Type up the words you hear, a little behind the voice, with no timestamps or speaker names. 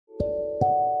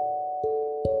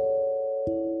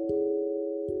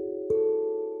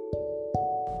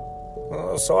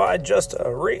So I just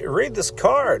read this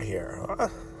card here.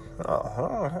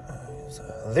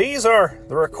 These are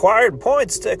the required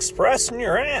points to express in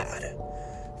your ad.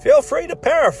 Feel free to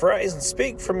paraphrase and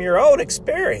speak from your own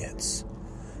experience.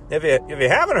 If you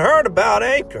haven't heard about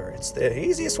Anchor, it's the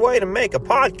easiest way to make a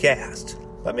podcast.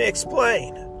 Let me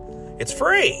explain. It's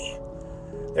free.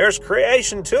 There's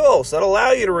creation tools that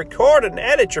allow you to record and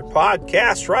edit your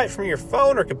podcast right from your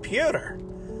phone or computer.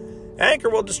 Anchor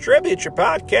will distribute your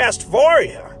podcast for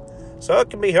you, so it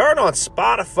can be heard on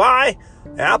Spotify,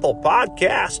 Apple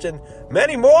Podcast, and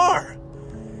many more.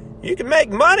 You can make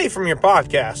money from your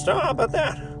podcast. How about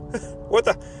that? With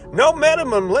no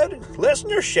minimum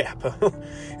listenership.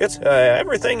 It's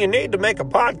everything you need to make a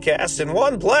podcast in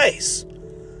one place.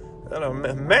 And a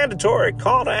mandatory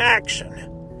call to action.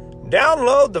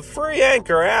 Download the free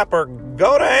Anchor app or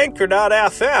go to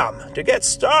anchor.fm to get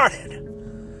started.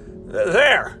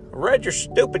 There, read your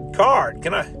stupid card.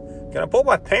 Can I pull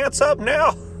my pants up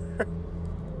now?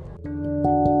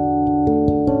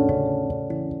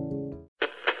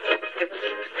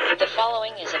 The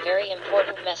following is a very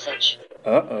important message.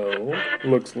 Uh-oh.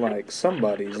 Looks like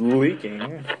somebody's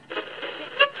leaking.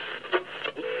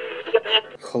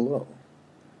 Hello.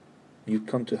 You've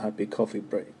come to Happy Coffee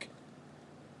Break.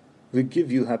 We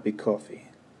give you happy coffee.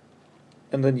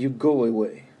 And then you go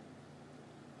away.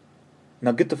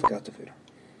 Now get the fuck out of here.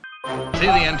 See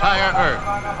the entire Earth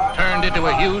turned into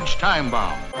a huge time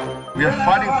bomb. We are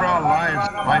fighting for our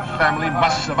lives. My family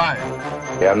must survive.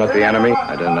 I'm not the enemy.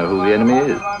 I don't know who the enemy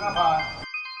is.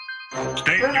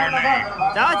 State your name.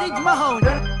 Sergeant Mahoney.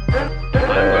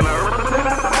 I'm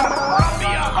gonna be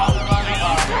a hound.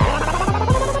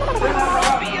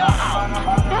 Be a hound.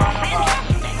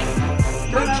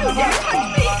 Don't you dare touch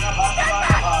me! Stand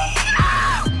back!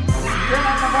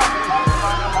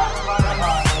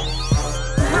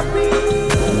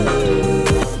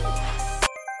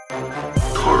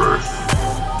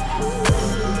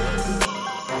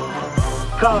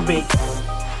 Coffee.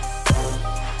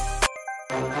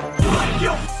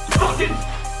 Your fucking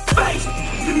face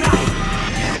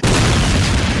tonight!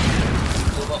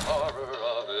 The horror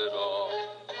of it all.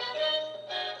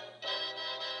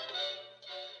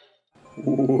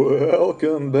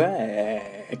 Welcome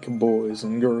back, boys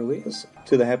and girlies,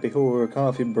 to the Happy Horror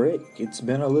Coffee Break. It's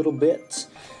been a little bit,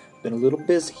 been a little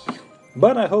busy,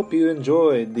 but I hope you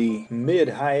enjoyed the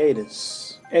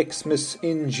mid-hiatus Xmas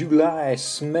in July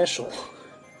special,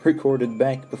 recorded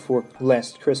back before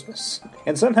last Christmas,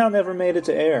 and somehow never made it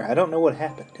to air. I don't know what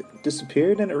happened. It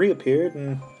disappeared and it reappeared,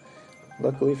 and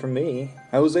luckily for me,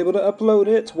 I was able to upload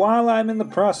it while I'm in the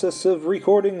process of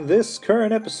recording this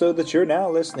current episode that you're now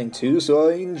listening to, so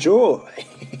enjoy.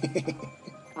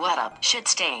 What up, shit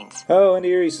stains? Oh, and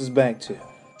Iris is back too.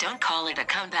 Don't call it a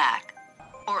comeback,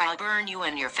 or I'll burn you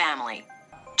and your family.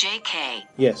 JK.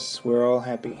 Yes, we're all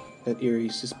happy that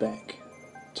Iris is back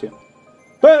too.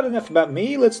 But enough about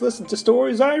me, let's listen to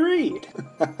stories I read.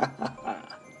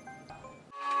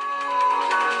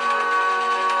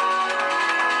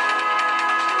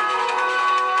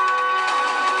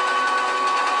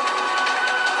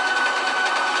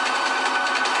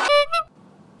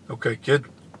 Okay, kid.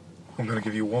 I'm gonna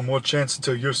give you one more chance to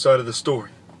tell your side of the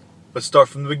story. Let's start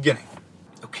from the beginning.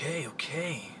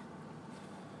 Okay.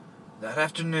 That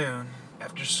afternoon,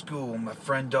 after school, my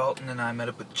friend Dalton and I met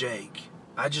up with Jake.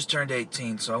 I just turned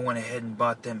 18, so I went ahead and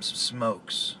bought them some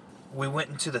smokes. We went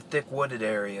into the thick wooded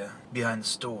area behind the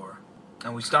store,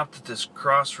 and we stopped at this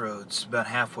crossroads about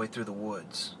halfway through the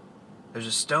woods. There's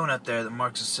a stone up there that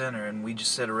marks the center, and we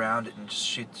just sit around it and just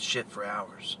shoot the shit for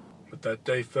hours. But that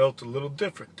day felt a little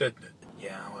different, didn't it?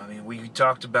 Yeah, well, I mean, we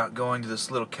talked about going to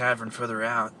this little cavern further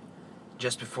out,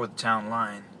 just before the town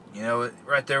line. You know,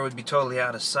 right there would be totally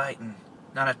out of sight and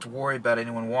not have to worry about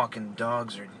anyone walking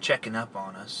dogs or checking up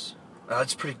on us. Well,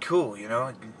 it's pretty cool, you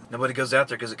know. Nobody goes out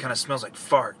there because it kind of smells like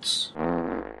farts.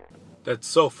 That's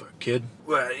sulfur, kid.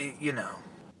 Well, you know.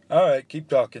 Alright, keep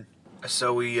talking.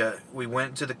 So we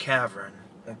went to the cavern,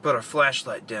 we put our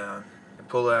flashlight down, and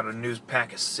pulled out a new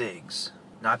pack of cigs.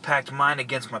 Now, I packed mine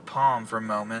against my palm for a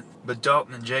moment, but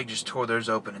Dalton and Jake just tore theirs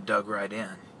open and dug right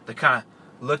in. They kind of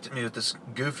looked at me with this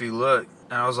goofy look,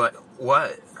 and I was like,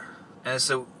 what? And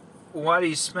so, why do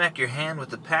you smack your hand with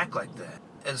the pack like that?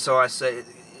 And so I say,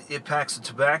 it packs the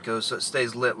tobacco so it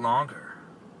stays lit longer.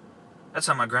 That's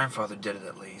how my grandfather did it,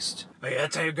 at least. Like,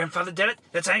 that's how your grandfather did it?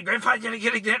 That's how your grandfather did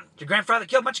it? Your grandfather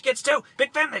killed a bunch of kids too?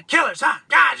 Big family killers, huh?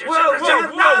 God,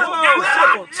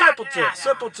 Whoa,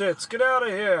 simple tits, get out of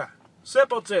here.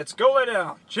 Simple tits, go lay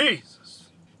down. Jesus.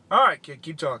 Alright, kid,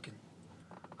 keep talking.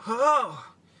 Oh,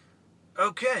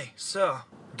 okay, so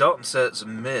Dalton said it's a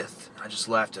myth. I just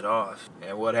laughed it off.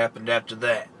 And what happened after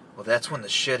that? Well, that's when the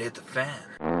shit hit the fan.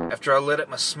 After I lit up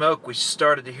my smoke, we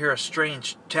started to hear a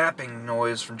strange tapping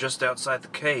noise from just outside the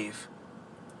cave.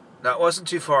 Now, it wasn't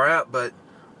too far out, but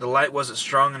the light wasn't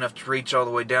strong enough to reach all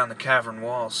the way down the cavern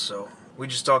walls, so we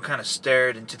just all kind of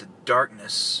stared into the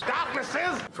darkness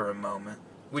for a moment.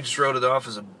 We just wrote it off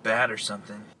as a bat or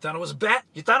something. Thought it was a bat?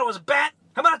 You thought it was a bat?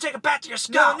 How about I take a bat to your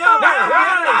skull? No,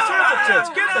 Simpletons,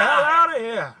 get the hell out of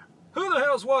here. Who the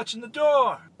hell's watching the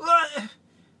door?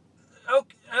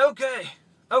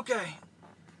 Okay.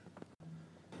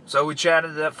 So we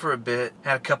chatted it up for a bit,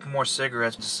 had a couple more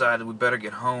cigarettes, decided we better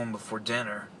get home before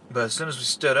dinner. But as soon as we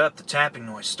stood up, the tapping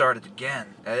noise started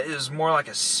again. It was more like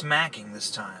a smacking this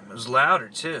time. It was louder,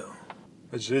 too.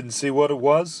 But you didn't see what it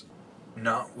was?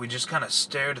 No, we just kind of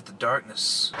stared at the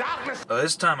darkness.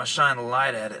 This time I shined a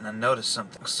light at it and I noticed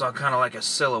something. I saw kind of like a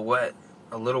silhouette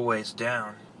a little ways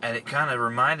down. And it kind of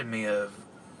reminded me of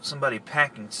somebody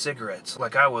packing cigarettes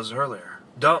like I was earlier.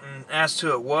 Dalton asked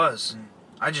who it was, and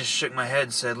I just shook my head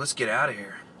and said, let's get out of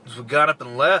here. As we got up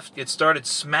and left, it started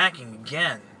smacking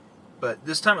again. But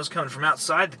this time it was coming from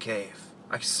outside the cave.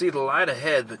 I could see the light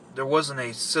ahead, but there wasn't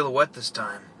a silhouette this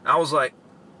time. I was like,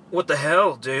 what the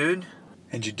hell, dude?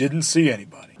 And you didn't see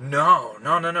anybody? No.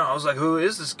 I was like, who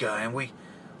is this guy? And we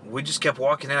just kept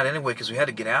walking out anyway because we had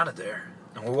to get out of there.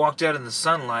 And we walked out in the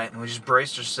sunlight and we just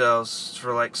braced ourselves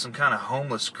for like some kind of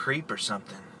homeless creep or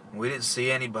something. We didn't see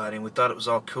anybody and we thought it was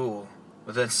all cool.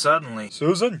 But then suddenly...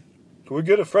 Susan, can we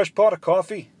get a fresh pot of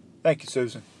coffee? Thank you,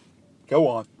 Susan. Go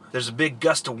on. There's a big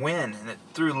gust of wind and it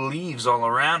threw leaves all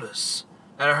around us.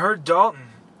 And I heard Dalton.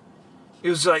 He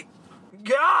was like,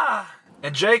 Gah!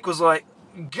 And Jake was like,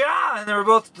 Gah! And they were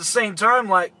both at the same time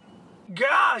like,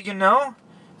 Gah, you know?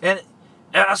 And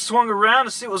I swung around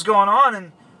to see what was going on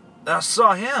and I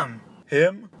saw him.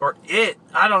 Him? Or it.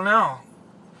 I don't know.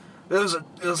 It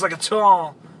was like a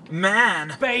tall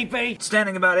man. Baby!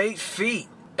 Standing about 8 feet.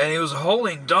 And he was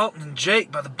holding Dalton and Jake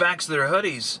by the backs of their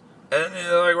hoodies. And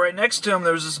like right next to him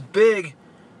there was this big,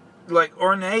 like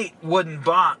ornate wooden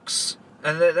box.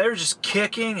 And they were just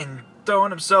kicking and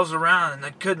throwing themselves around and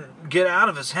they couldn't get out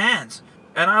of his hands.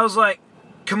 And I was like,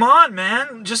 come on,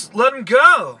 man, just let him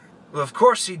go. Well, of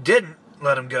course he didn't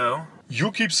let him go.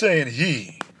 You keep saying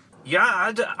he. Yeah,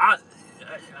 I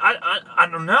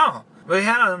don't know. But he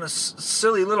had on a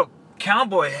silly little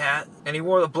cowboy hat, and he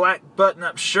wore the black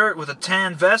button-up shirt with a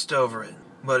tan vest over it.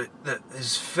 But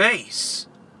his face...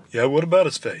 Yeah, what about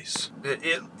his face?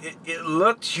 It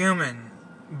looked human,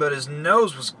 but his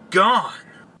nose was gone.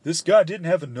 This guy didn't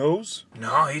have a nose?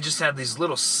 No, he just had these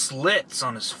little slits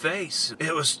on his face.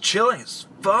 It was chilling as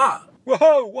fuck.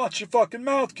 Whoa, watch your fucking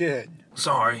mouth, kid.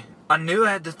 Sorry. I knew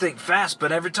I had to think fast,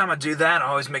 but every time I do that, I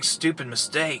always make stupid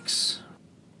mistakes.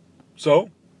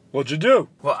 So, what'd you do?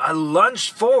 Well, I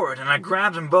lunged forward, and I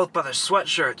grabbed them both by their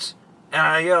sweatshirts, and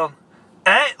I yelled,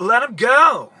 hey, let him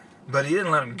go! But he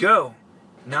didn't let him go.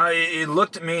 Now, he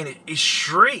looked at me, and he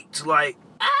shrieked, like,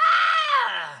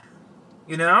 ah!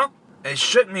 You know? It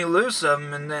shook me loose of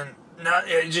him, and then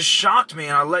it just shocked me,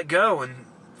 and I let go, and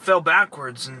fell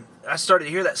backwards, and I started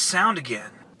to hear that sound again.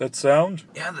 That sound?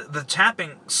 Yeah, the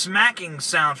tapping, smacking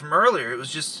sound from earlier. It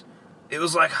was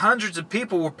like hundreds of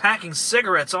people were packing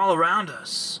cigarettes all around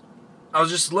us. I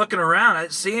was just looking around. I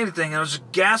didn't see anything. I was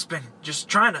just gasping, just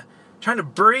trying to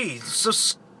breathe. So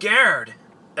scared.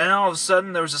 And all of a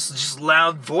sudden, there was this just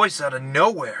loud voice out of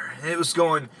nowhere. And it was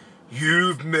going,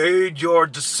 you've made your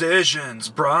decisions,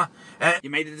 bruh. And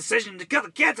You made the decision to kill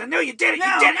the kids. I know you did it. No,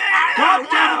 you did it. God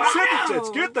damn it, Simpletons,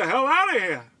 get the hell out of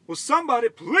here. Will somebody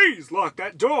please lock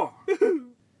that door?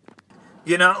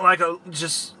 you know, like I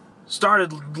just started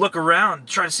to look around,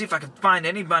 try to see if I could find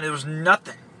anybody. There was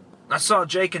nothing. I saw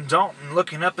Jake and Dalton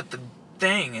looking up at the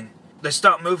thing, and they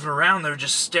stopped moving around. They were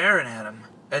just staring at him.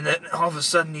 And then all of a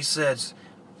sudden he says,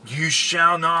 you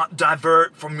shall not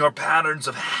divert from your patterns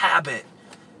of habit.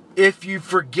 If you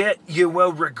forget, you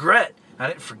will regret. I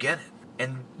didn't forget it.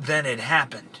 And then it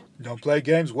happened. Don't play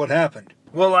games, what happened?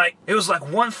 Well, it was like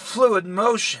one fluid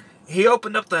motion. He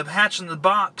opened up the hatch in the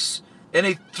box, and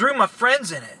he threw my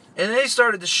friends in it. And then he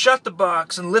started to shut the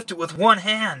box and lift it with one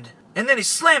hand. And then he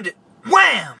slammed it.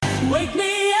 Wham! Wake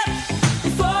me up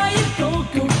before you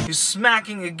go. He's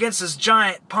smacking against his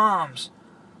giant palms,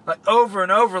 like over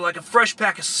and over like a fresh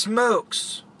pack of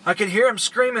smokes. I could hear him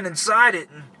screaming inside it,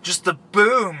 and just the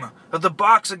boom of the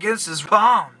box against his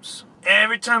palms.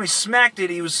 Every time he smacked it,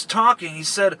 he was talking. He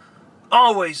said,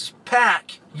 always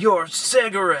pack your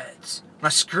cigarettes. And I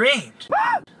screamed.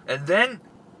 And then...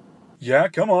 Yeah,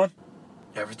 come on.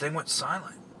 Everything went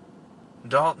silent.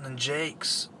 Dalton and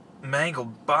Jake's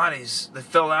mangled bodies, they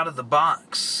fell out of the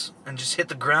box and just hit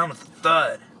the ground with a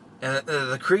thud. And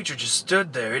the creature just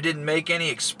stood there. It didn't make any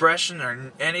expression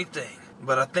or anything.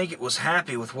 But I think it was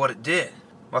happy with what it did.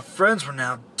 My friends were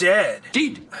now dead.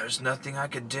 There's nothing I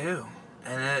could do.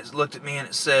 And then it looked at me and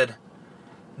it said,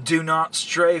 "Do not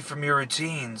stray from your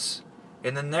routines.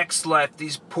 In the next life,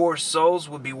 these poor souls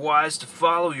would be wise to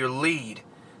follow your lead.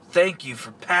 Thank you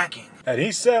for packing." And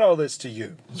he said all this to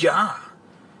you? Yeah.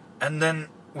 And then,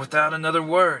 without another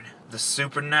word, the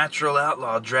supernatural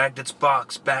outlaw dragged its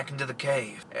box back into the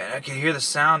cave. And I could hear the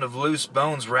sound of loose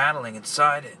bones rattling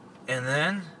inside it. And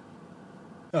then,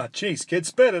 Oh, jeez, kid,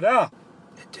 spit it out.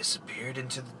 it disappeared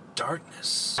into the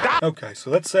darkness. Okay, so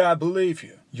let's say I believe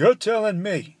you. You're telling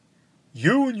me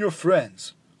you and your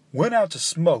friends went out to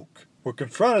smoke, were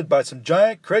confronted by some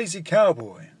giant crazy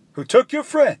cowboy who took your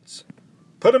friends,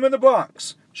 put them in the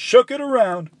box, shook it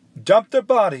around, dumped their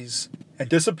bodies, and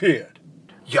disappeared.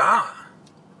 Yeah.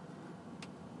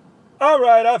 All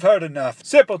right, I've heard enough.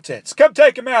 Simple Tits, come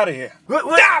take him out of here. What?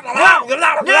 No,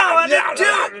 I didn't do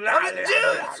it. I didn't do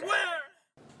it, I swear.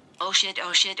 Oh shit,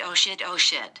 oh shit, oh shit, oh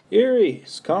shit.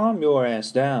 Eries, calm your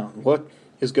ass down. What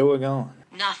is going on?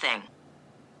 Nothing.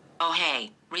 Oh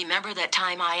hey, remember that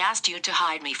time I asked you to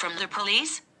hide me from the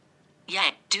police?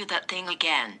 Yeah, do that thing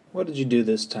again. What did you do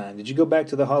this time? Did you go back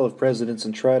to the Hall of Presidents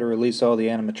and try to release all the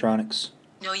animatronics?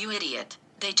 No, you idiot.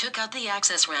 They took out the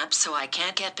access ramp so I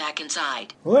can't get back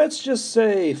inside. Let's just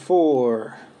say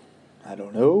for, I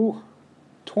don't know,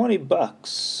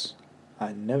 $20.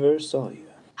 I never saw you.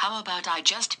 How about I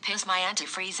just piss my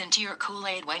antifreeze into your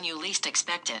Kool-Aid when you least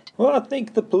expect it? Well, I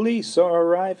think the police are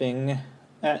arriving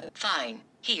at... Fine.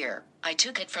 Here. I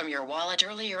took it from your wallet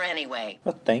earlier anyway.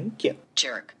 Well, thank you.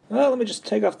 Jerk. Well, let me just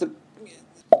take off the...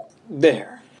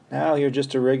 There. Now you're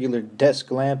just a regular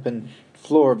desk lamp and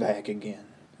floor vac again.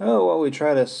 Oh, while we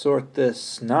try to sort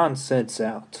this nonsense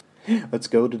out, let's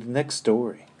go to the next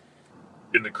story.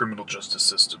 In the criminal justice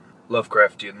system,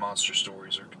 Lovecraftian monster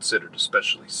stories are considered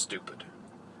especially stupid.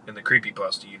 In the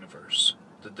creepypasta universe,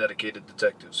 the dedicated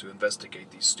detectives who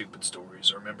investigate these stupid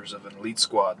stories are members of an elite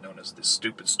squad known as the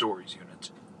Stupid Stories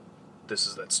Unit. This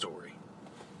is that story.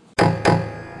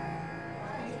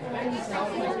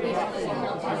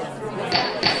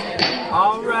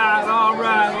 All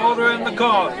right, order in the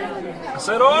court. I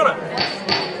said order.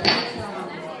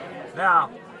 Now,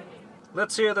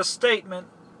 let's hear the statement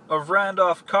of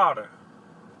Randolph Carter.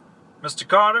 Mr.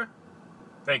 Carter?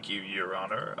 Thank you, Your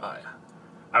Honor.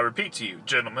 I repeat to you,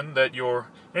 gentlemen, that your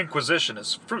inquisition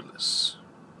is fruitless.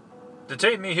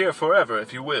 Detain me here forever,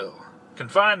 if you will.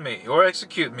 Confine me, or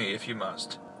execute me, if you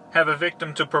must. Have a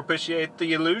victim to propitiate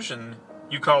the illusion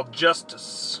you call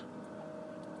justice.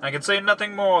 I can say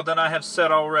nothing more than I have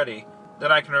said already,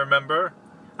 that I can remember.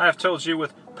 I have told you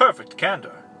with perfect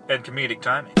candor and comedic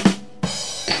timing.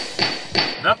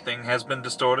 Nothing has been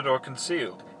distorted or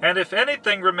concealed, and if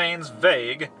anything remains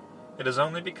vague, it is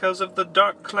only because of the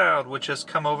dark cloud which has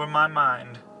come over my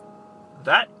mind.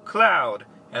 That cloud,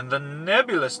 and the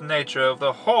nebulous nature of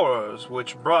the horrors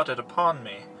which brought it upon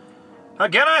me.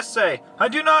 Again I say, I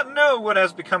do not know what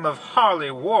has become of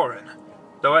Harley Warren,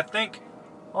 though I think,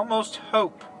 almost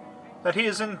hope, that he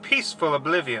is in peaceful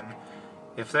oblivion,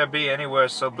 if there be anywhere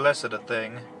so blessed a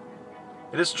thing.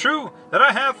 It is true that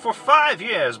I have for 5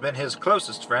 years been his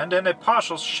closest friend and a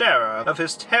partial sharer of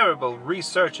his terrible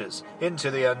researches into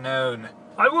the unknown.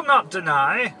 I will not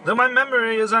deny, though my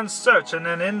memory is uncertain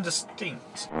and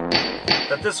indistinct,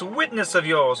 that this witness of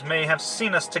yours may have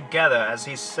seen us together, as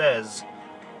he says,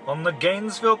 on the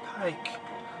Gainesville Pike,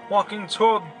 walking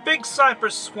toward Big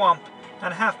Cypress Swamp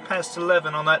at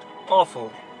 11:30 on that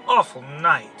awful, awful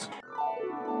night.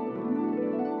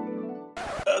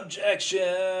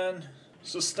 Objection!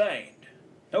 Sustained.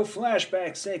 No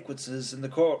flashback sequences in the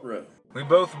courtroom. We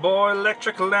both bore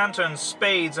electric lanterns,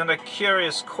 spades, and a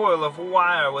curious coil of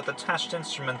wire with attached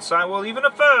instruments, I will even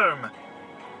affirm.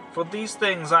 For these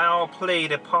things I all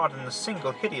played a part in the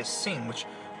single hideous scene which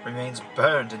remains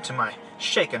burned into my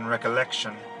shaken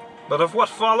recollection. But of what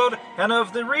followed, and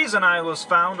of the reason I was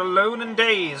found alone and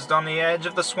dazed on the edge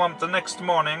of the swamp the next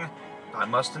morning, I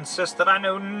must insist that I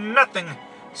know nothing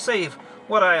save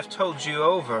what I have told you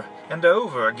over and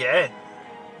over again.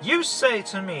 You say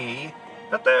to me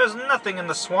that there is nothing in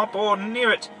the swamp or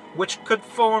near it which could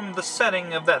form the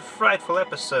setting of that frightful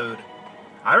episode.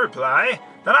 I reply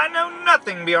that I know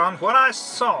nothing beyond what I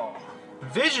saw.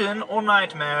 Vision or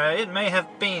nightmare it may have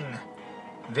been.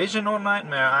 Vision or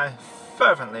nightmare, I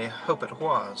fervently hope it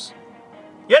was.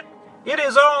 Yet it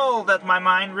is all that my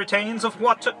mind retains of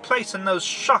what took place in those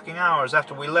shocking hours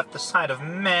after we left the sight of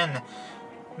men,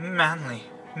 manly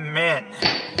men,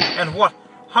 and what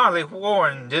Harley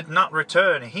Warren did not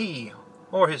return, he,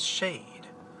 or his shade,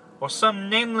 or some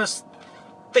nameless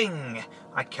thing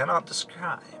I cannot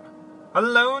describe.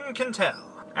 Alone can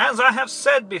tell. As I have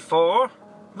said before,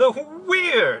 the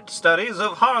weird studies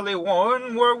of Harley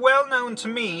Warren were well known to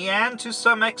me and to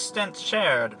some extent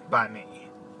shared by me.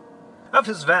 Of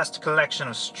his vast collection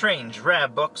of strange, rare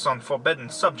books on forbidden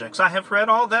subjects, I have read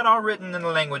all that are written in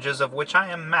languages of which I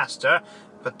am master,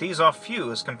 but these are few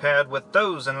as compared with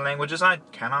those in languages I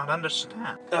cannot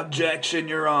understand. Objection,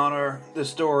 Your Honor. The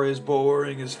story is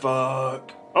boring as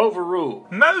fuck. Overruled.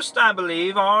 Most, I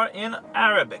believe, are in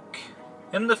Arabic.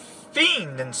 In the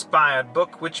fiend-inspired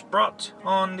book which brought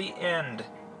on the end,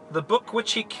 the book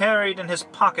which he carried in his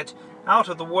pocket out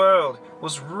of the world,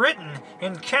 was written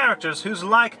in characters whose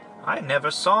like I never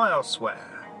saw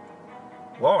elsewhere.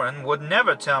 Warren would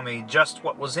never tell me just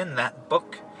what was in that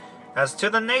book. As to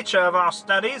the nature of our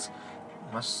studies,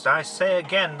 must I say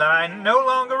again that I no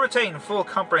longer retain full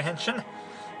comprehension?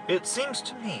 It seems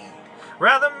to me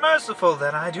rather merciful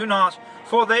that I do not,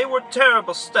 for they were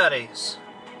terrible studies,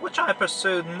 which I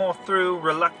pursued more through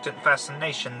reluctant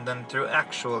fascination than through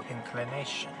actual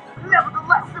inclination.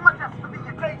 Nevertheless, in my death for the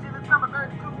occasion, it's number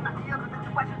 32, not the other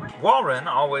situation. Warren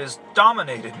always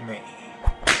dominated me.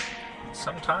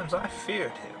 Sometimes I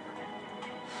feared him.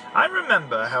 I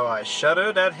remember how I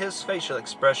shuddered at his facial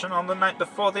expression on the night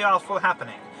before the awful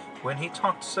happening, when he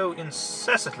talked so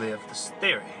incessantly of this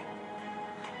theory.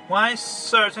 Why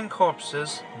certain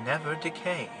corpses never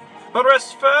decay, but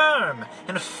rest firm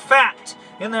and fat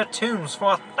in their tombs for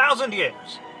 1,000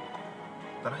 years.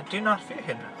 But I do not fear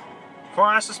him now, for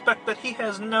I suspect that he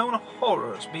has known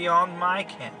horrors beyond my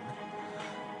ken.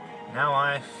 Now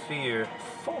I fear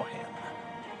for him.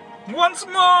 Once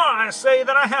more I say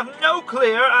that I have no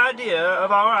clear idea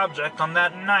of our object on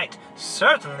that night.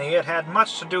 Certainly it had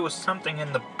much to do with something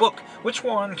in the book which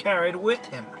Warren carried with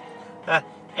him. That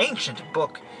ancient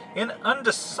book in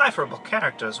undecipherable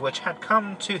characters which had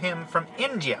come to him from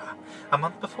India a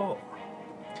month before.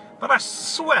 But I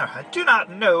swear I do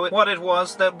not know what it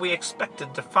was that we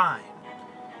expected to find.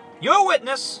 Your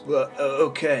witness. Well,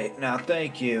 okay. Now,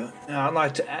 thank you. Now, I'd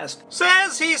like to ask...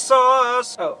 Says he saw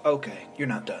us. Oh, okay. You're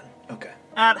not done. Okay.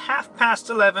 At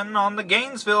 11:30 on the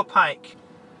Gainesville Pike.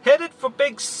 Headed for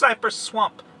Big Cypress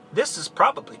Swamp. This is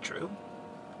probably true.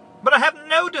 But I have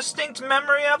no distinct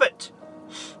memory of it.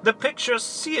 The picture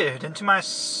seared into my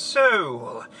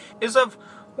soul is of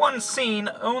one scene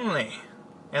only,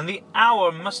 and the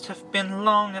hour must have been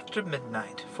long after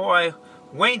midnight, for a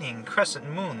waning crescent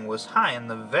moon was high in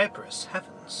the vaporous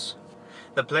heavens.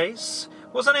 The place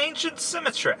was an ancient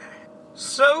cemetery.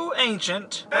 So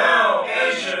ancient... How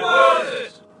ancient was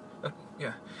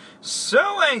it?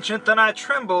 So ancient that I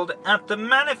trembled at the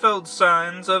manifold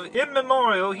signs of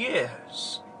immemorial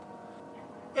years.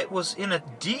 It was in a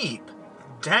deep,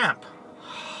 damp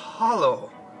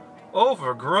hollow,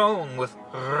 overgrown with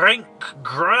rank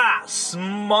grass,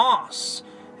 moss,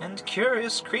 and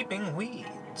curious creeping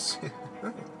weeds,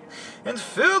 and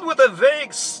filled with a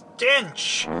vague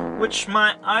stench which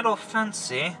my idle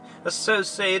fancy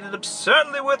associated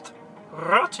absurdly with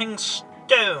rotting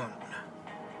stone.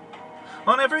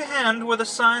 On every hand were the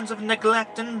signs of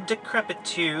neglect and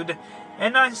decrepitude,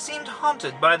 and I seemed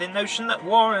haunted by the notion that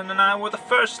Warren and I were the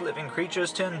first living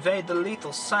creatures to invade the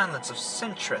lethal silence of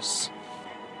Centris.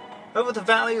 Over the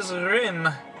valley's rim,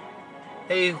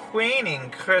 a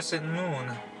waning crescent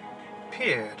moon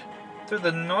peered through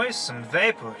the noisome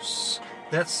vapors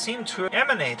that seemed to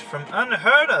emanate from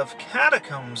unheard-of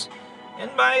catacombs,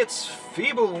 and by its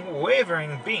feeble,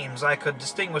 wavering beams I could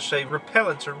distinguish a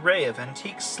repellent array of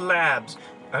antique slabs,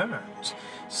 urns,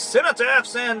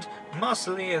 cenotaphs, and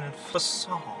mausolean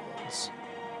facades,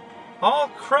 all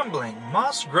crumbling,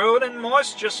 moss-grown, and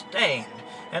moisture-stained,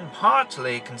 and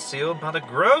partly concealed by the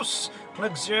gross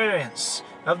luxuriance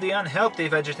of the unhealthy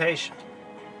vegetation.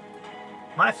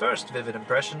 My first vivid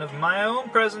impression of my own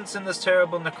presence in this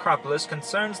terrible necropolis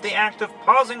concerns the act of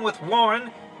pausing with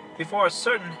Warren before a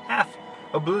certain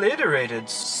half-obliterated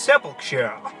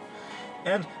sepulchre,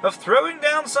 and of throwing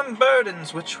down some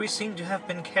burdens which we seemed to have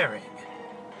been carrying.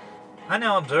 I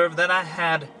now observed that I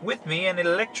had with me an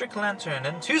electric lantern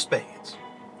and 2 spades,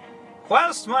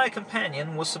 whilst my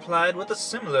companion was supplied with a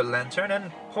similar lantern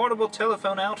and portable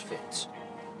telephone outfit.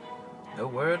 No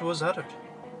word was uttered,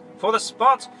 for the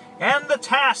spot and the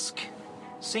task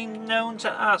seemed known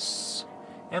to us,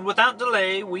 and without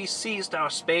delay we seized our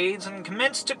spades and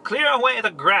commenced to clear away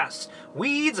the grass,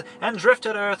 weeds, and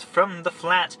drifted earth from the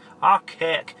flat,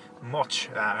 archaic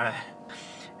mortuary.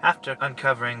 After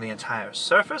uncovering the entire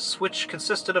surface, which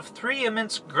consisted of 3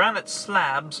 immense granite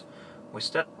slabs, we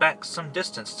stepped back some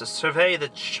distance to survey the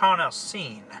charnel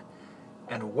scene,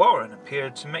 and Warren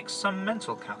appeared to make some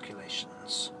mental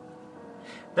calculations.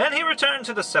 Then he returned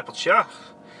to the sepulchre,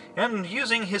 and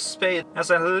using his spade as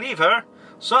a lever,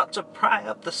 sought to pry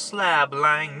up the slab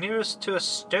lying nearest to a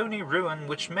stony ruin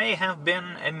which may have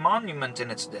been a monument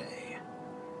in its day.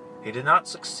 He did not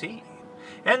succeed,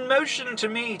 and motioned to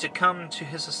me to come to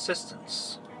his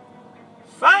assistance.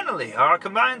 Finally, our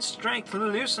combined strength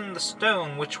loosened the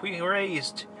stone which we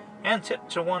raised and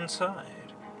tipped to one side.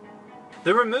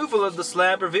 The removal of the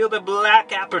slab revealed a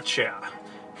black aperture,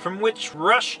 from which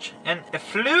rushed an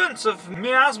effluence of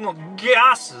miasmal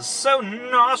gases so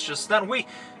nauseous that we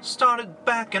started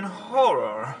back in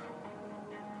horror.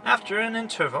 After an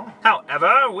interval,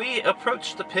 however, we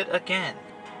approached the pit again,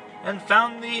 and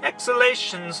found the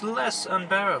exhalations less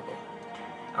unbearable.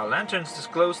 Our lanterns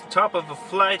disclosed the top of a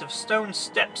flight of stone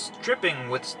steps dripping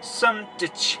with some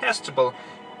detestable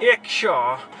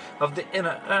ichor of the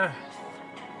inner earth,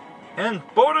 and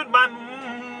bordered by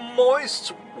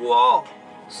moist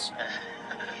walls,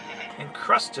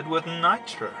 encrusted with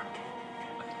nitre.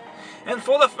 And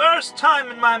for the first time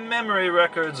in my memory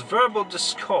records verbal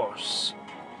discourse,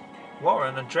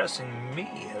 Warren addressing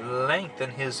me at length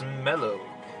in his mellow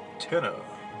tenor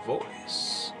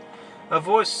voice, a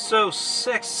voice so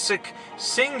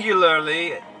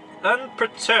singularly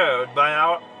unperturbed by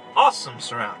our awesome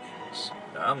surroundings.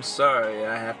 I'm sorry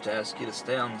I have to ask you to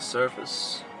stay on the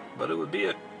surface, but it would be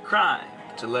a crime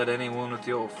to let anyone with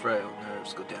your frail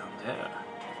nerves go down there.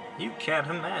 You can't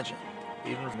imagine,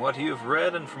 even from what you've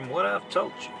read and from what I've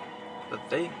told you, the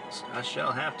things I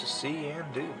shall have to see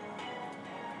and do.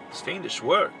 It's fiendish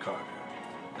work, Carter,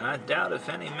 and I doubt if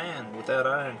any man without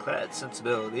ironclad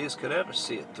sensibilities could ever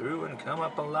see it through and come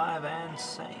up alive and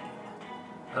sane.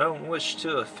 I don't wish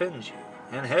to offend you,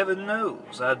 and heaven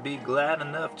knows I'd be glad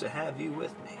enough to have you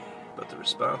with me, but the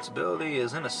responsibility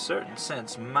is in a certain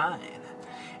sense mine,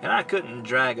 and I couldn't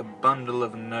drag a bundle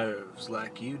of nerves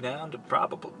like you down to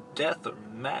probable death or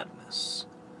madness.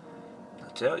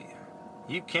 I tell you,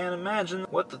 you can't imagine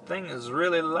what the thing is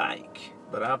really like,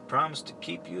 but I promise to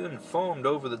keep you informed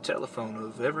over the telephone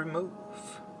of every move.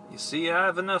 You see, I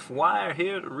have enough wire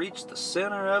here to reach the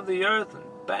center of the earth and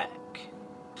back.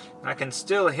 I can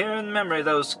still hear in memory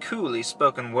those coolly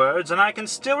spoken words, and I can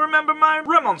still remember my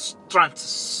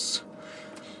remonstrances.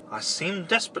 I seemed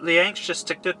desperately anxious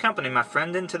to accompany my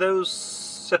friend into those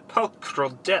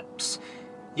sepulchral depths,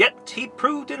 yet he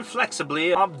proved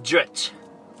inflexibly obdurate.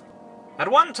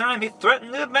 At one time he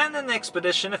threatened to abandon the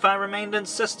expedition if I remained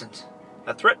insistent,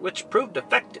 a threat which proved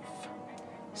effective,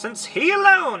 since he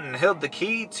alone held the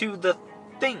key to the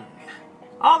thing.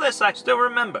 All this I still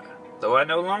remember, though I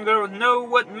no longer know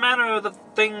what manner of the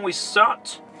thing we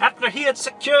sought. After he had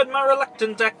secured my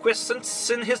reluctant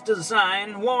acquiescence in his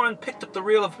design, Warren picked up the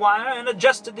reel of wire and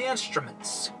adjusted the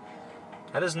instruments.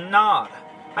 At his nod,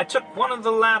 I took one of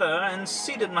the latter and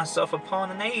seated myself upon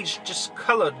an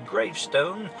aged-discolored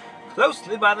gravestone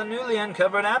closely by the newly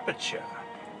uncovered aperture.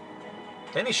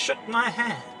 Then he shook my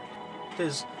hand with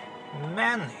his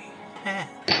manly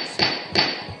hands,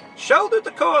 shouldered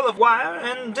the coil of wire,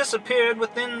 and disappeared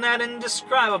within that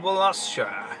indescribable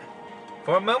ossuary.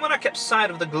 For a moment I kept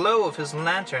sight of the glow of his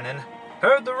lantern and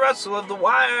heard the rustle of the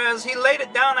wire as he laid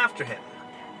it down after him.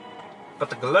 But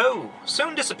the glow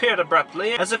soon disappeared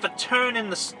abruptly, as if a turn in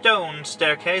the stone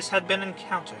staircase had been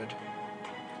encountered,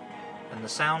 and the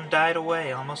sound died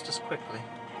away almost as quickly.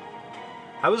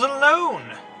 I was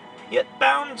alone, yet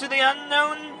bound to the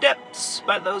unknown depths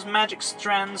by those magic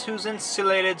strands whose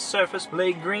insulated surface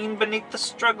lay green beneath the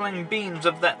struggling beams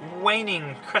of that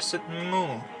waning crescent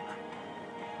moon.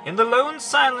 In the lone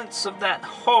silence of that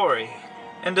hoary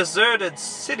and deserted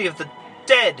city of the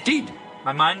dead,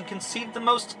 my mind conceived the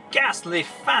most ghastly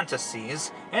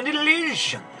fantasies and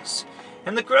illusions,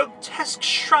 and the grotesque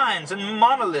shrines and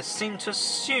monoliths seemed to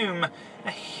assume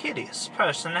a hideous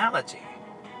personality,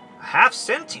 a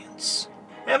half-sentience.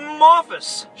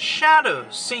 Amorphous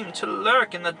shadows seemed to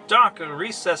lurk in the darker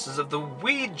recesses of the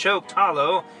weed-choked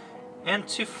hollow, and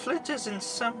to flit as in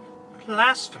some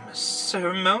blasphemous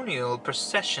ceremonial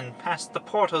procession past the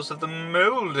portals of the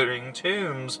mouldering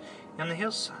tombs in the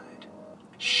hillside.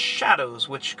 Shadows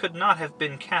which could not have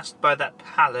been cast by that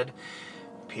pallid,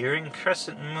 peering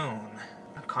crescent moon.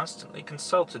 I constantly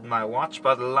consulted my watch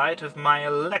by the light of my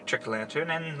electric lantern,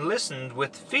 and listened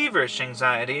with feverish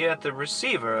anxiety at the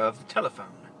receiver of the telephone.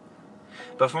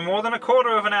 But for more than a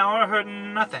quarter of an hour I heard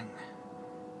nothing.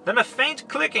 Then a faint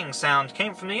clicking sound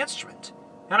came from the instrument,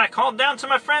 and I called down to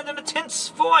my friend in a tense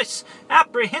voice.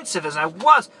 Apprehensive as I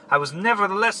was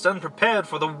nevertheless unprepared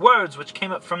for the words which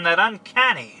came up from that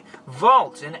uncanny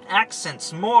vault in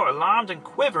accents more alarmed and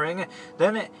quivering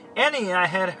than any I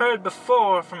had heard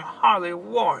before from Harley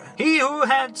Warren. He who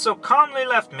had so calmly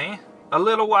left me, a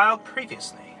little while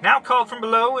previously, now called from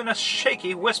below in a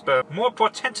shaky whisper, more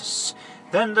portentous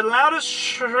than the loudest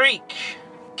shriek.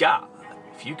 God,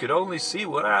 if you could only see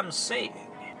what I'm saying.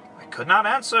 I could not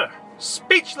answer.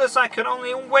 Speechless, I could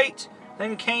only wait.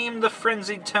 Then came the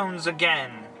frenzied tones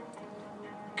again.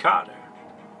 Carter,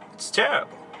 it's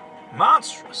terrible,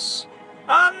 monstrous,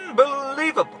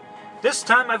 unbelievable. This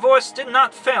time my voice did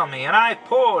not fail me, and I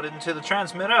poured into the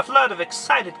transmitter a flood of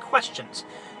excited questions.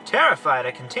 Terrified,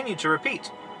 I continued to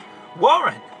repeat,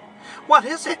 Warren, what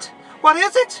is it? What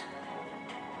is it?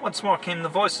 Once more came the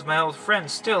voice of my old friend,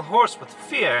 still hoarse with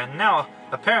fear, and now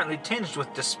apparently tinged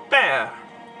with despair.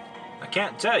 I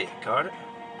can't tell you, Carter.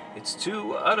 It's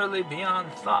too utterly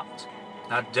beyond thought.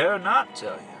 I dare not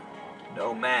tell you.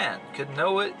 No man could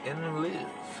know it and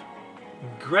live.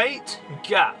 Great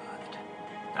God!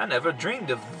 I never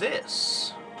dreamed of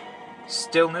this.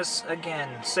 Stillness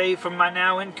again, save for my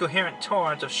now incoherent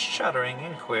torrent of shuddering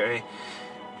inquiry.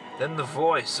 Then the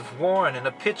voice of Warren in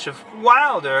a pitch of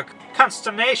wilder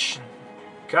consternation.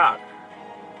 Carter,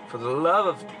 for the love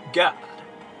of God,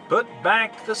 put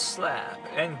back the slab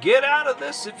and get out of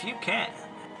this if you can.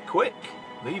 Quick,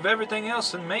 leave everything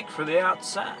else and make for the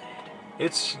outside.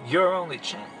 It's your only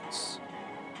chance.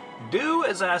 Do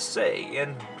as I say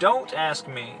and don't ask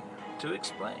me to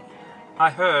explain. I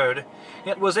heard,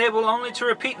 yet was able only to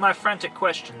repeat my frantic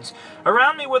questions.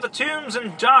 Around me were the tombs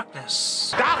and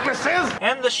darkness. Darknesses!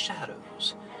 And the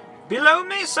shadows. Below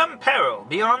me some peril,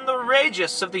 beyond the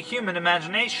radius of the human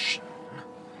imagination.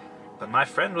 But my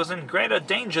friend was in greater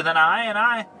danger than I, and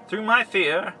I, through my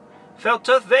fear, felt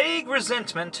a vague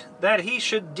resentment that he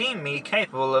should deem me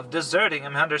capable of deserting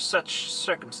him under such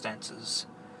circumstances.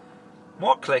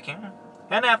 More clicking,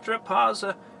 and after a pause,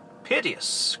 a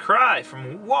piteous cry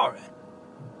from Warren.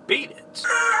 Beat it.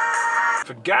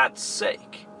 For God's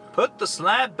sake, put the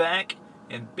slab back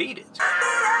and beat it.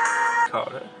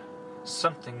 Carter,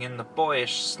 something in the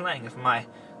boyish slang of my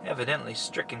evidently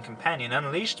stricken companion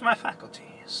unleashed my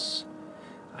faculties.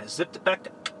 I zipped it back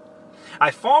up.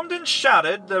 I formed and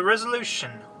shouted the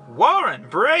resolution. Warren,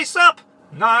 brace up!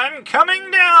 I'm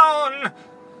coming down!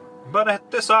 But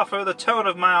at this offer, the tone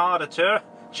of my auditor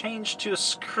changed to a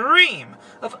scream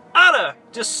of utter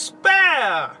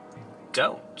despair.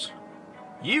 Don't.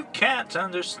 You can't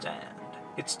understand.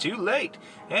 It's too late,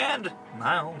 and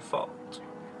my own fault.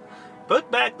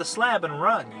 Put back the slab and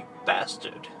run, you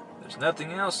bastard. There's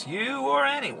nothing else you or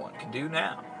anyone can do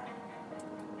now.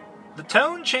 The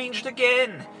tone changed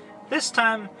again, this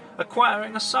time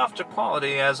acquiring a softer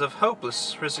quality as of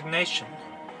hopeless resignation.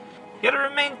 Yet it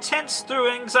remained tense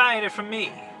through anxiety for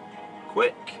me.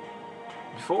 Quick,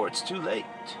 before it's too late.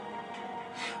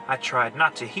 I tried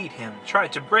not to heed him,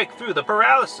 tried to break through the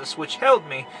paralysis which held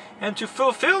me, and to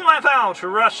fulfill my vow to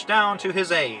rush down to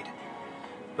his aid.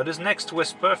 But his next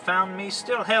whisper found me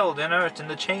still held inert in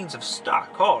the chains of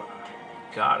stark horror.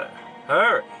 Carter,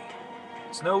 hurry.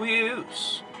 It's no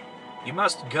use. You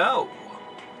must go.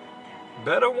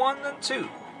 Better one than two.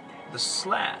 The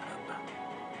slab.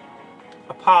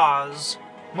 A pause,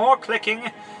 more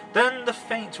clicking, then the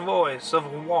faint voice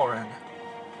of Warren.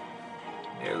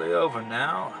 Nearly over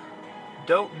now.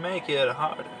 Don't make it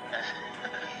harder.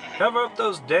 Cover up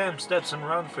those damn steps and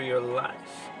run for your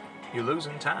life. You're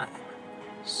losing time.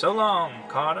 So long,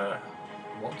 Carter.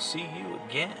 Won't see you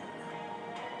again.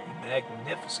 You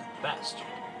magnificent bastard.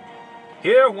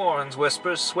 Here Warren's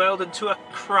whispers swelled into a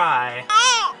cry.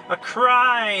 A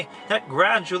cry that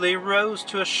gradually rose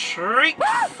to a shriek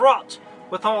fraught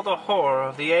with all the horror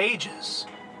of the ages.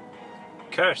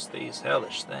 Curse these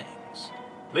hellish things.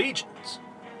 Legions.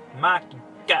 My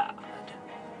God.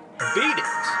 Beat it.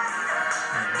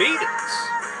 Beat it.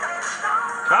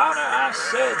 Carter, I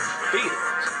said beat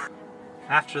it.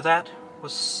 After that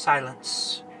was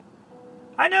silence.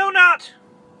 I know not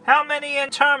how many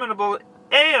interminable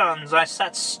aeons I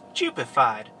sat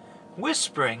stupefied,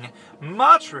 whispering,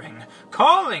 muttering,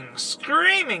 calling,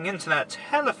 screaming into that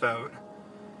telephone.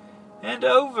 And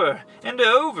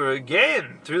over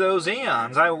again through those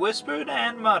eons I whispered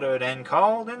and muttered and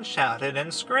called and shouted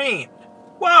and screamed.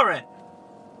 Warren!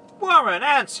 Warren,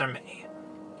 answer me!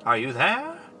 Are you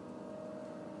there?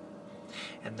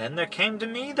 And then there came to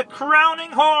me the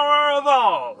crowning horror of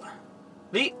all.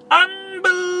 The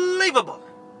unbelievable,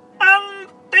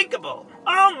 unthinkable,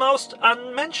 almost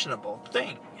unmentionable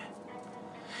thing.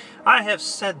 I have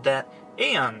said that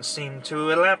eons seemed to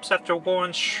elapse after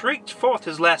Warren shrieked forth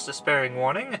his last despairing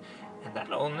warning, and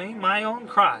that only my own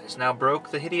cries now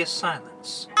broke the hideous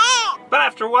silence. But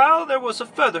after a while there was a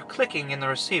further clicking in the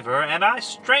receiver, and I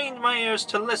strained my ears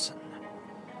to listen.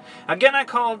 Again I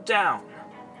called down,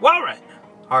 Warren,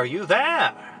 are you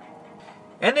there?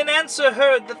 and in answer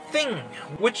heard the thing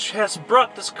which has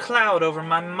brought this cloud over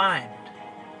my mind.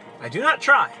 I do not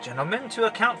try, gentlemen, to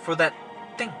account for that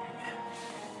thing,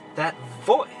 that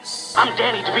voice. I'm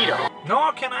Danny DeVito.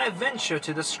 Nor can I venture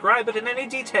to describe it in any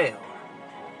detail,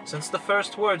 since the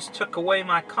first words took away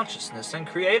my consciousness and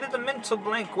created a mental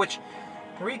blank which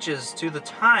reaches to the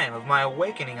time of my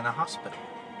awakening in the hospital.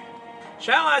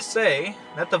 Shall I say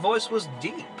that the voice was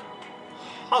deep,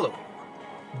 hollow,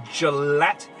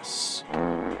 gelatinous,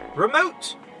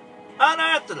 remote,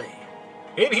 unearthly,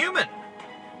 inhuman,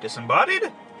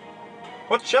 disembodied?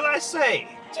 What shall I say?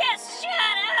 Just shut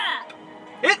up!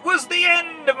 It was the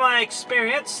end of my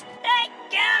experience, Thank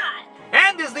God!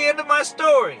 and is the end of my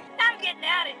story. I'm getting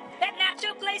out of it. That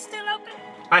nacho place still open?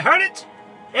 I heard it,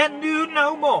 and knew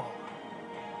no more.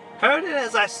 Heard it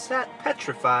as I sat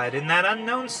petrified in that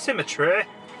unknown cemetery,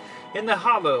 in the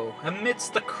hollow,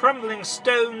 amidst the crumbling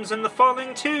stones and the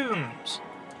falling tombs,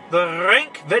 the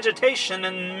rank vegetation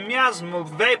and miasmal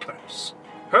vapors.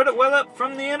 Heard it well up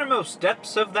from the innermost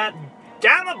depths of that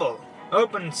damnable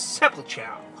open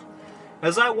sepulchre,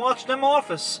 as I watched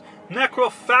amorphous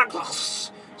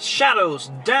necrophagous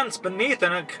shadows dance beneath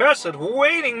an accursed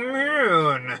waning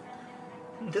moon.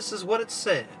 And this is what it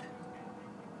said.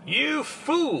 You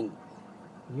fool!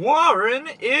 Warren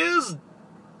is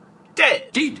dead.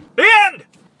 The end!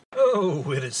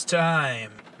 Oh, it is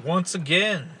time, once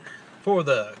again, for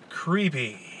the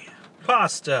creepy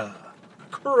pasta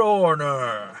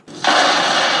corner.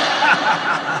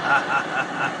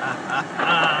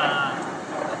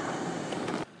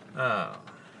 Oh.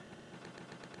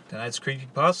 Tonight's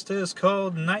creepypasta is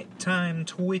called Nighttime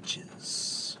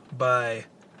Twitches by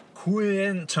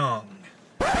Quintong.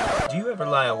 Do you ever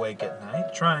lie awake at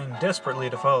night, trying desperately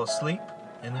to fall asleep?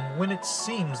 And when it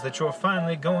seems that you're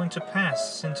finally going to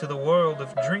pass into the world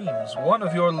of dreams, one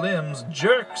of your limbs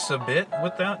jerks a bit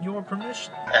without your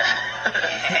permission.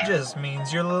 It just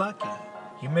means you're lucky.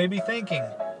 You may be thinking,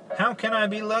 how can I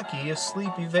be lucky if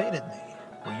sleep evaded me?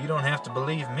 Well, you don't have to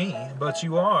believe me, but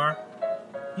you are.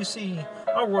 You see,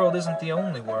 our world isn't the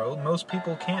only world. Most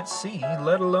people can't see,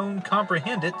 let alone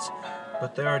comprehend it,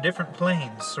 but there are different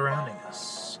planes surrounding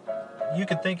us. You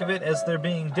can think of it as there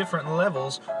being different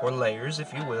levels, or layers,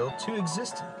 if you will, to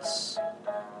existence.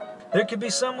 There could be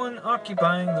someone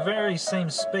occupying the very same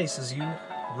space as you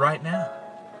right now.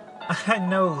 I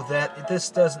know that this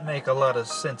doesn't make a lot of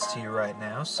sense to you right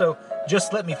now, so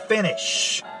just let me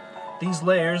finish. These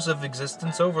layers of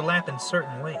existence overlap in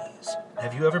certain ways.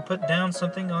 Have you ever put down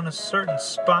something on a certain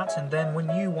spot and then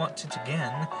when you want it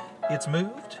again, it's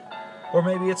moved? Or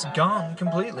maybe it's gone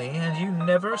completely and you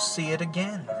never see it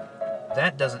again.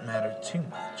 That doesn't matter too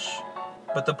much.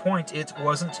 But the point, it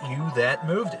wasn't you that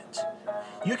moved it.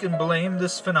 You can blame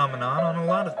this phenomenon on a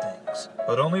lot of things,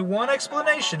 but only one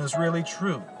explanation is really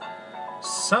true.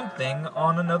 Something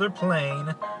on another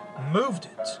plane moved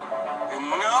it.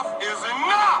 Enough is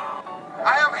enough!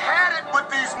 I have had it with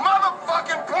these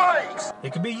motherfucking planes!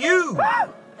 It could be you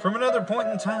from another point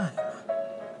in time,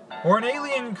 or an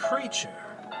alien creature.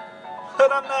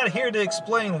 But I'm not here to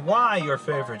explain why your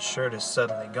favorite shirt is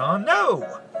suddenly gone.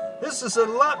 No! This is a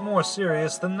lot more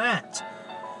serious than that.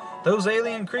 Those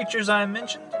alien creatures I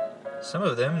mentioned, some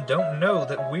of them don't know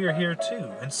that we're here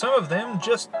too, and some of them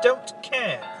just don't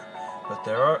care. But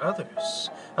there are others.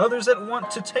 Others that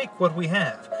want to take what we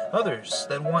have. Others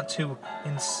that want to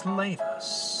enslave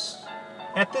us.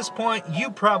 At this point,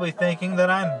 you probably thinking that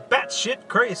I'm batshit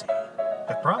crazy.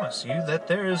 I promise you that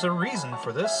there is a reason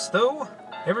for this, though.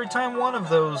 Every time one of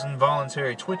those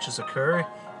involuntary twitches occur,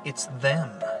 it's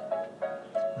them.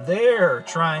 They're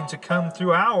trying to come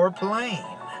through our plane.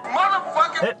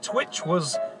 That twitch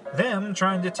was them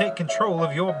trying to take control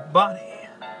of your body.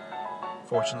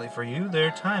 Fortunately for you, their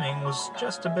timing was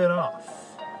just a bit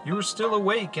off. You were still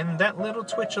awake, and that little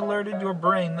twitch alerted your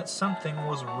brain that something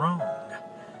was wrong.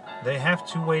 They have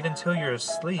to wait until you're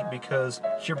asleep because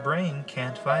your brain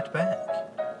can't fight back.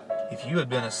 If you had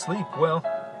been asleep, well,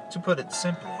 to put it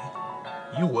simply,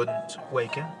 you wouldn't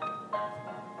wake up.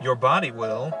 Your body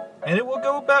will, and it will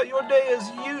go about your day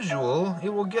as usual.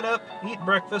 It will get up, eat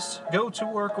breakfast, go to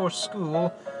work or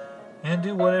school, and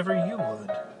do whatever you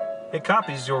would. It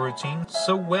copies your routine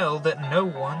so well that no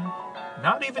one,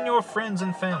 not even your friends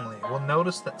and family, will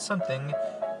notice that something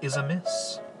is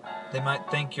amiss. They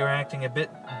might think you're acting a bit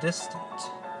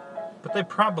distant, but they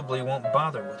probably won't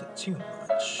bother with it too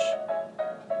much.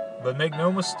 But make no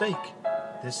mistake,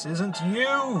 this isn't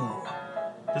you.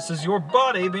 This is your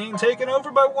body being taken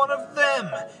over by one of them.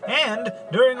 And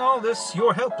during all this,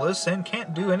 you're helpless and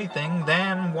can't do anything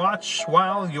than watch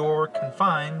while you're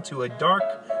confined to a dark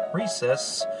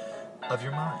recess of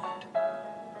your mind.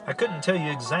 I couldn't tell you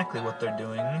exactly what they're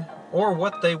doing, or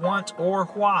what they want, or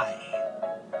why.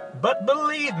 But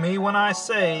believe me when I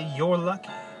say you're lucky.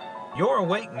 You're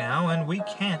awake now, and we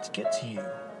can't get to you.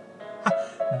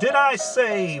 Did I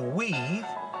say we?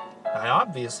 I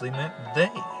obviously meant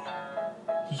they.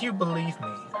 You believe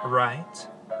me, right?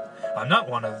 I'm not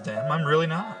one of them, I'm really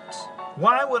not.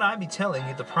 Why would I be telling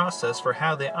you the process for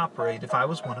how they operate if I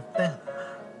was one of them?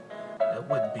 It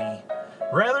would be a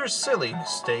rather silly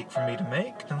mistake for me to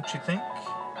make, don't you think?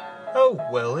 Oh,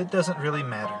 well, it doesn't really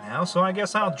matter now, so I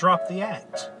guess I'll drop the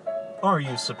act. Are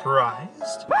you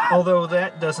surprised? Although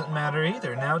that doesn't matter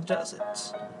either, now does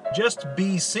it? Just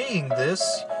be seeing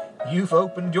this, you've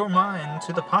opened your mind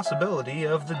to the possibility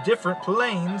of the different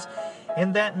planes,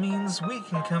 and that means we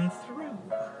can come through.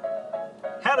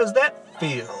 How does that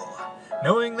feel?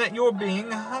 Knowing that you're being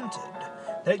hunted,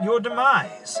 that your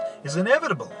demise is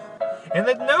inevitable, and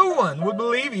that no one would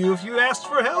believe you if you asked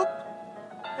for help?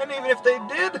 And even if they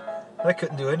did, they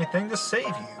couldn't do anything to save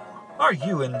you. Are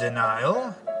you in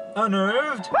denial?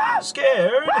 Unnerved?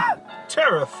 Scared?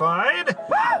 Terrified?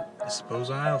 I suppose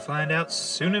I'll find out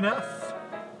soon enough.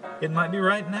 It might be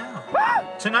right now.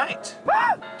 Tonight.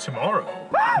 Tomorrow.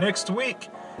 Next week.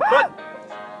 But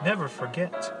never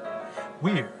forget,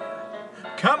 we're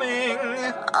coming!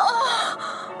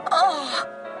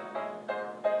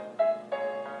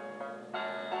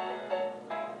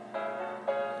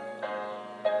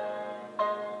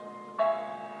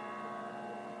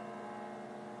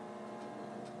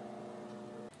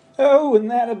 Oh, and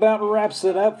that about wraps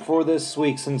it up for this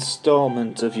week's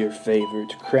installment of your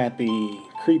favorite crappy,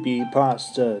 creepy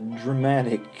pasta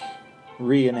dramatic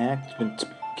reenactment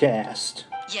cast.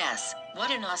 Yes,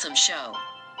 what an awesome show.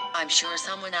 I'm sure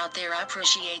someone out there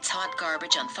appreciates hot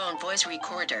garbage on phone voice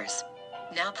recorders.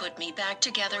 Now put me back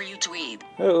together, you dweeb.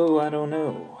 Oh, I don't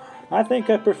know. I think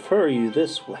I prefer you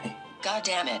this way. God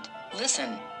damn it.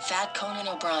 Listen, Fat Conan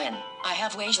O'Brien, I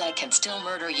have ways I can still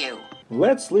murder you.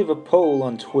 Let's leave a poll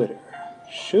on Twitter.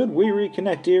 Should we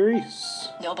reconnect, Iris?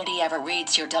 Nobody ever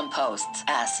reads your dumb posts,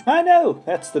 ass. I know,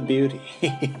 that's the beauty.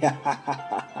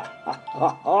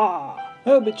 Oh,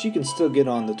 but you can still get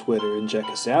on the Twitter and check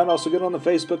us out. Also get on the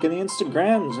Facebook and the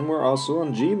Instagrams, and we're also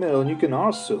on Gmail, and you can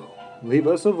also leave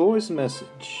us a voice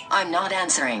message. I'm not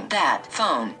answering that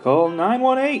phone. Call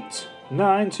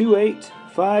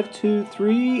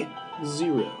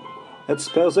 918-928-5230. That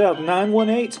spells out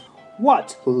 918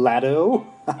 what, Laddo?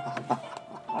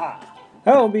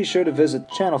 Oh, be sure to visit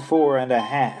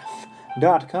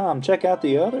channel4.5.com. Check out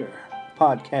the other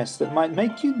podcasts that might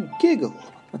make you giggle.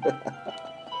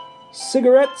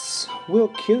 Cigarettes Will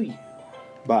Kill You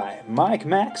by Mike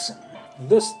Maxon.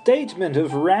 The Statement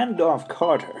of Randolph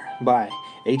Carter by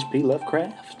H.P.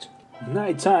 Lovecraft.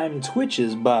 Nighttime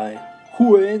Twitches by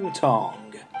Huyen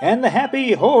Tong. And The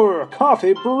Happy Horror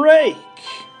Coffee Break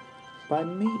by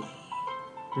me,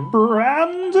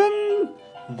 Brandon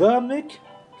the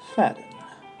McFadden.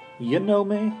 You know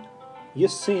me, you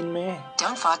seen me.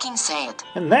 Don't fucking say it.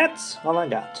 And that's all I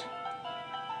got.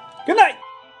 Good night!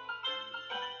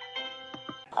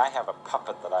 I have a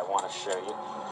puppet that I want to show you.